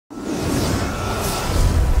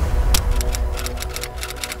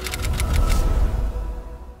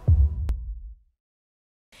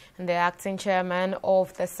The acting chairman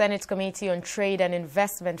of the Senate Committee on Trade and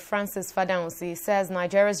Investment, Francis Fadansi, says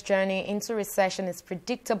Nigeria's journey into recession is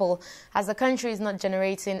predictable as the country is not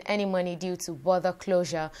generating any money due to border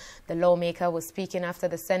closure. The lawmaker was speaking after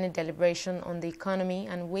the Senate deliberation on the economy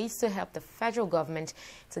and ways to help the federal government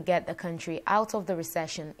to get the country out of the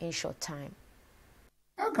recession in short time.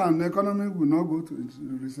 How can the economy will not go to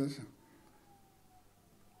recession?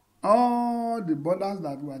 All the borders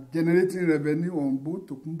that were generating revenue on both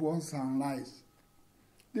cucumbers and rice,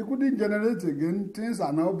 they couldn't generate again. Things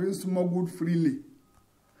are now being smuggled freely.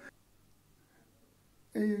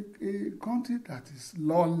 A country that is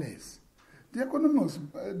lawless, the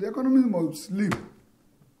economy must sleep.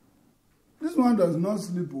 This one does not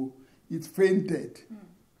sleep. It fainted.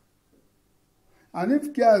 And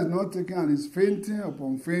if care is not taken and it's fainting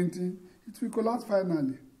upon fainting, it will collapse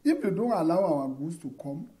finally. If you don't allow our goods to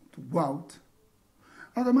go out,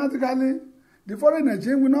 automatically the foreign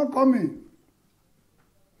exchange will not come in.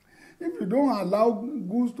 If you don't allow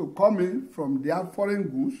goods to come in from their foreign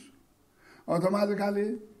goods,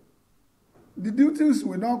 automatically the duties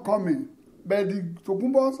will not come in. But the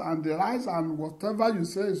cucumbers and the rice and whatever you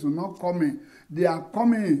say is not coming, they are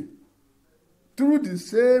coming through the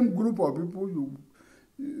same group of people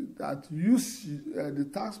that use the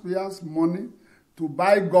taxpayers' money to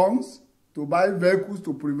buy guns, to buy vehicles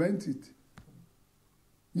to prevent it.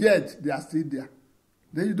 Yet, they are still there.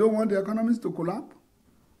 Then you don't want the economies to collapse?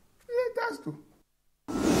 It has to.